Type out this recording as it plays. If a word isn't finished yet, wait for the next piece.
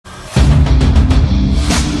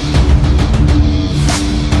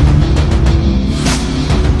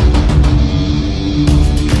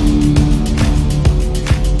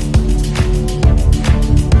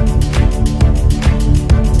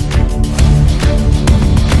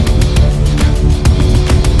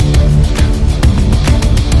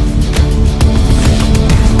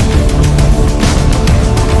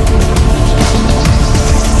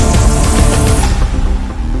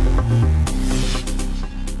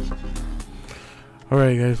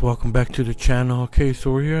Alright guys, welcome back to the channel. Okay,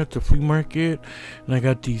 so we're here at the flea market and I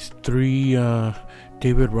got these three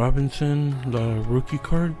David Robinson rookie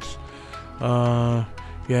cards. Yeah,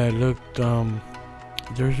 look,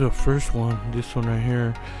 there's a first one, this one right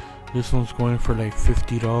here. This one's going for like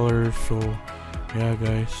 $50. So yeah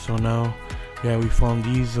guys, so now yeah, we found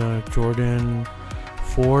these Jordan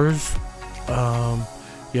 4s.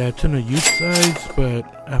 Yeah, it's in a youth size,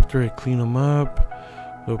 but after I clean them up,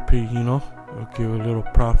 they'll pay, you know, I'll give a little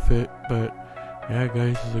profit. But yeah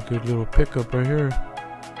guys, it's a good little pickup right here.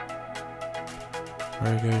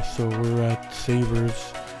 Alright guys, so we're at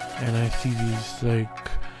Savers and I see these,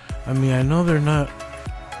 like, I mean, I know they're not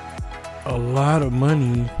a lot of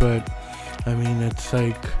money, but I mean, it's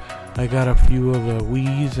like I got a few of the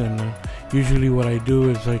Wii's, and usually what I do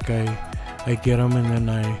is like I get them and then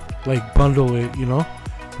I like bundle it, you know.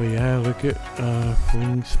 But yeah, look at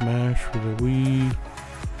Fling Smash for the Wii.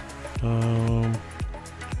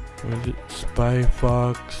 What is it? Spy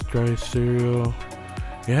Fox, Dry Cereal.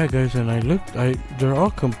 Yeah guys, and I looked, they're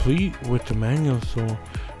all complete with the manual. So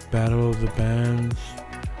Battle of the Bands,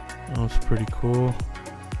 that was pretty cool.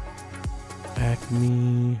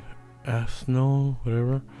 Acme,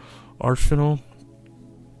 whatever, Arsenal.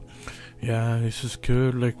 Yeah, this is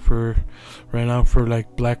good, like for right now, for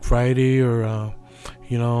like Black Friday or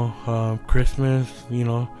you know, Christmas. You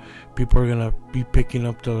know, people are gonna be picking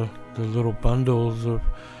up the little bundles of,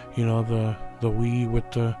 you know, the Wii with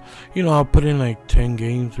the, you know, I'll put in like 10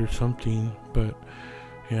 games or something. But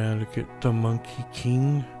yeah, look at the Monkey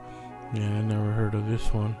King. Yeah, I never heard of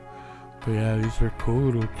this one. But yeah, these are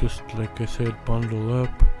cool to just, like I said, bundle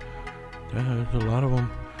up. Yeah, there's a lot of them.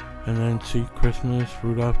 And then see, Christmas,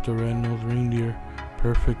 Rudolph the Red-Nosed Reindeer,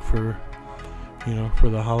 perfect for, you know, for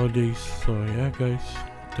the holidays. So yeah guys,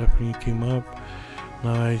 definitely came up.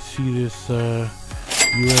 Now I see this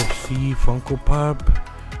UFC Funko Pop.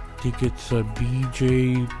 I think it's a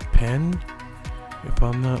BJ Penn, if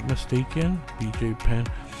I'm not mistaken. BJ Penn.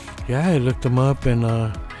 Yeah, I looked them up, and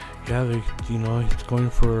yeah, they, you know, it's going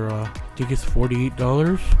for I think it's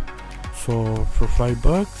 $48. So for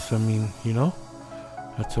 $5, I mean, you know,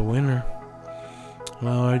 that's a winner.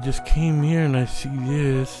 Now I just came here and I see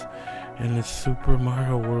this, and it's Super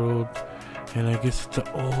Mario World, and I guess it's an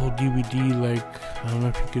old DVD, like, I don't know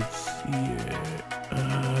if you could see it,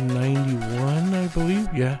 91 I believe.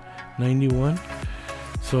 Yeah, 91.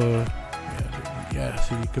 So yeah,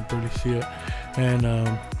 so you could barely see it. And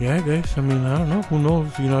yeah guys, I mean, I don't know, who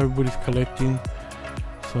knows, you know, everybody's collecting.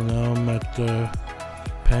 So now I'm at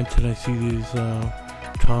Pants and I see these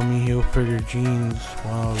Tommy Hilfiger jeans.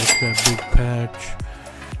 Wow, look at that big patch.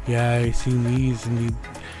 Yeah, I seen these, and the,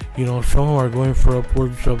 you know, some are going for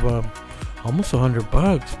upwards of almost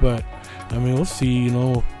 $100. But I mean, we'll see, you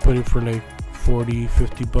know, put it for like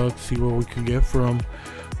 $40-50, see what we can get for them.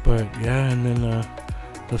 But yeah, and then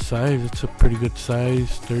the size, it's a pretty good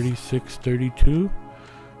size, 36-32,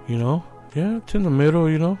 you know. Yeah, it's in the middle,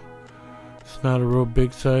 you know. It's not a real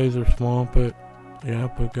big size or small, but yeah,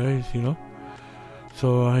 but guys, you know.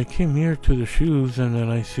 So I came here to the shoes, and then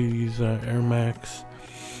I see these Air Max.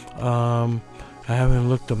 I haven't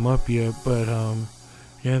looked them up yet, but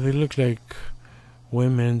yeah, they look like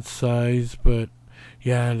women's size. But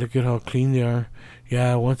yeah, look at how clean they are.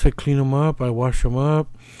 Yeah, once I clean them up, I wash them up.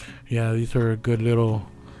 Yeah, these are a good little,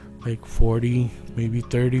 like 40, maybe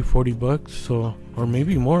 30-40 bucks. So, or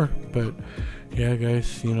maybe more. But yeah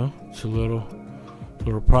guys, you know, it's a little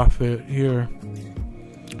profit here.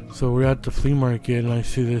 So we're at the flea market, and I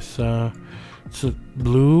see this it's a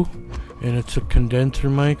blue, and it's a condenser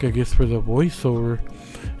mic, I guess, for the voiceover.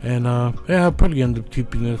 And yeah, I'll probably end up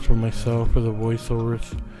keeping this for myself for the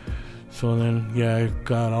voiceovers. So then yeah, I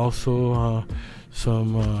got also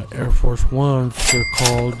some Air Force Ones. They're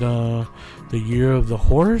called the Year of the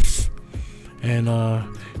Horse. And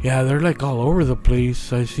yeah, they're like all over the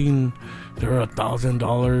place. I seen they're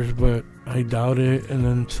 $1,000, but I doubt it. And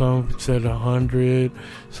then some said 100,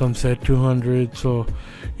 some said 200. So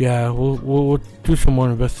yeah, we'll do some more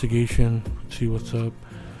investigation, see what's up.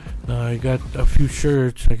 Now I got a few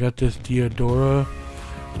shirts. I got this Diodora,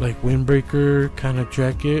 like windbreaker kind of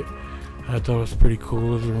jacket. I thought it was pretty cool.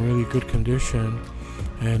 It was in really good condition.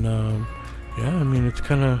 And yeah, I mean, it's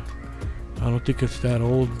kind of, I don't think it's that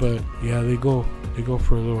old, but yeah, they go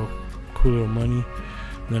for a little cool little money.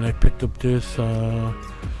 And then I picked up this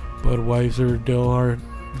Budweiser Dale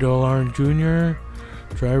Earnhardt Jr.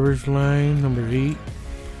 driver's line number 8.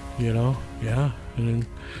 You know, yeah, and then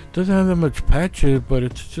it doesn't have that much patches, but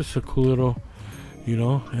it's just a cool little, you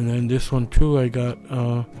know. And then this one too, I got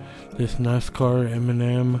this NASCAR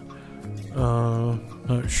M&M.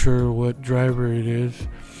 Not sure what driver it is,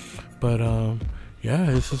 but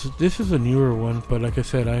yeah, this is a newer one, but like I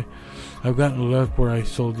said, I've gotten luck where I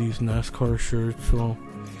sold these NASCAR shirts, so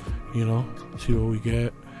you know, see what we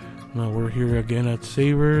get. Now we're here again at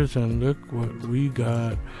Savers, and look what we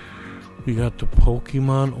got. We got the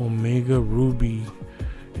Pokemon Omega Ruby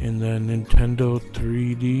in the Nintendo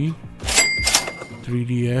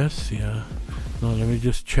 3DS. Yeah. Now let me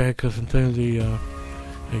just check, because sometimes they, I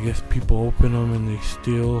guess people open them and they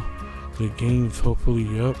steal the games. Hopefully,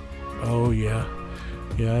 yep. Oh yeah,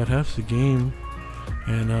 yeah, it has the game,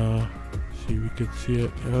 and see, we could see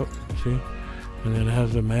it. Yep, see, and then it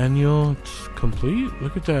has the manual. It's complete.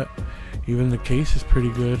 Look at that. Even the case is pretty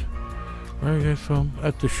good. Alright guys, so I'm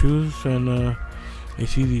at the shoes, and I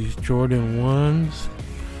see these Jordan 1s.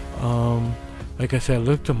 Like I said, I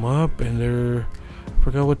looked them up, and I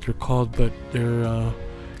forgot what they're called, but they're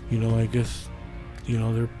you know, I guess, you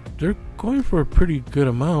know, they're going for a pretty good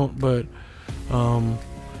amount, but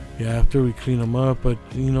yeah, after we clean them up. But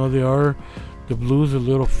you know, the blue's a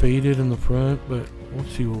little faded in the front, but we'll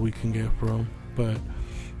see what we can get for them. But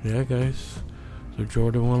yeah guys, the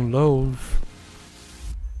Jordan 1 lows.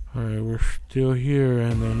 Alright, we're still here,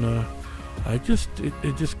 and then it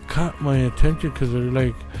just caught my attention, because they're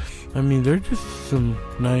like, I mean, they're just some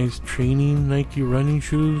nice training Nike running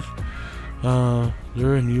shoes.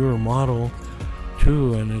 They're a newer model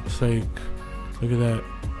too, and it's like, look at that,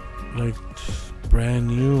 like brand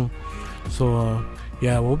new. So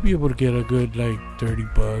yeah, we'll be able to get a good like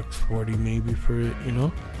 $30, 40 maybe for it, you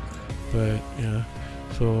know. But yeah,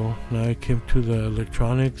 so now I came to the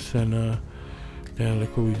electronics, and yeah,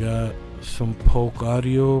 look what we got. Some Polk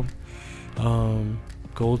Audio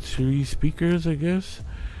Gold Series speakers, I guess.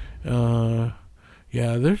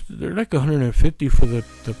 Yeah, they're like 150 for the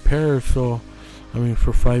pair, so I mean,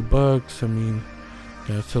 for $5, I mean,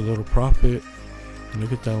 that's a little profit.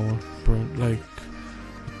 Look at that one, burnt, like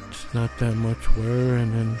it's not that much wear,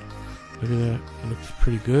 and then look at that, it looks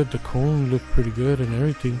pretty good. The cone looked pretty good and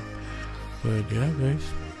everything. But yeah guys,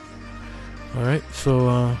 alright,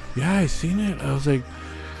 so yeah, I seen it. I was like,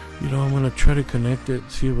 you know, I'm gonna try to connect it,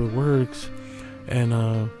 see if it works. And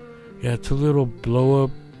yeah, it's a little blow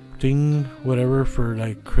up thing, whatever, for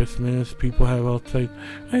like Christmas. People have outside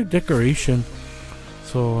like decoration.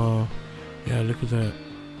 So yeah, look at that.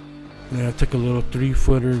 Yeah, I took a little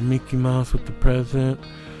 3-footer Mickey Mouse with the present.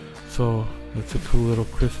 So that's a cool little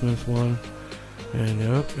Christmas one. And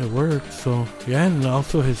yep, it works. So yeah, and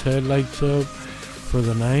also his head lights up for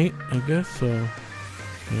the night, I guess. So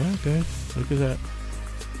yeah guys, look at that,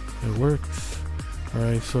 it works.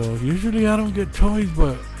 Alright, so usually I don't get toys,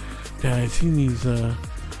 but yeah, I seen these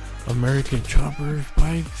American Choppers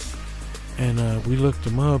bikes, and we looked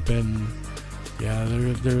them up, and yeah,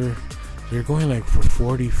 they're going like for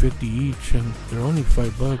 40, 50 each, and they're only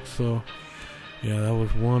 $5. So yeah, that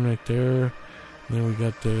was one right there. And then we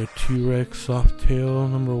got the T-Rex Softail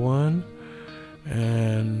 #1,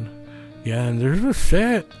 and yeah, and there's a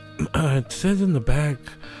set. It says in the back,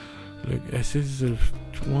 like it says there's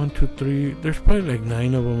 1, 2, 3. There's probably like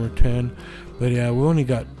 9 of them or 10, but yeah, we only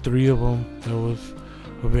got 3 of them that was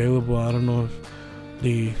available. I don't know if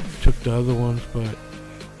they took the other ones, but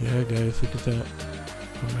yeah, guys, look at that,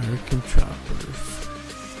 American Choppers.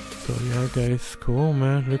 So yeah, guys, cool,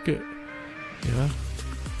 man. Look at, yeah.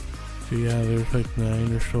 So yeah, there's like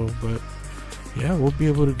 9 or so, but yeah, we'll be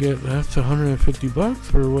able to get, that's $150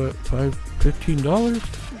 for what, $15.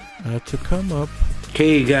 That's a come up.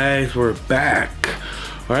 Okay guys, we're back.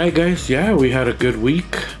 Alright guys, yeah, we had a good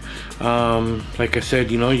week. Like I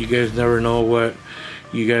said, you know, you guys never know what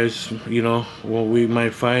you guys, you know, what we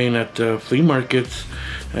might find at the flea markets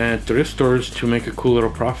and thrift stores to make a cool little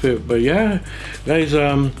profit. But yeah guys,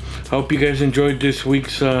 hope you guys enjoyed this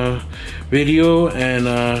week's video.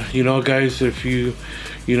 And you know guys, if you're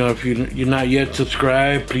not yet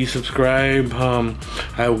subscribed, please subscribe.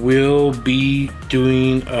 I will be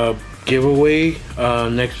doing a giveaway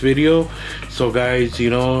next video. So guys, you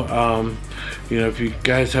know, if you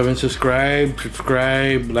guys haven't subscribed,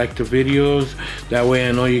 like the videos. That way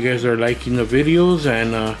I know you guys are liking the videos.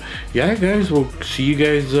 And yeah guys, we'll see you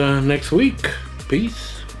guys next week.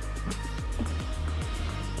 Peace.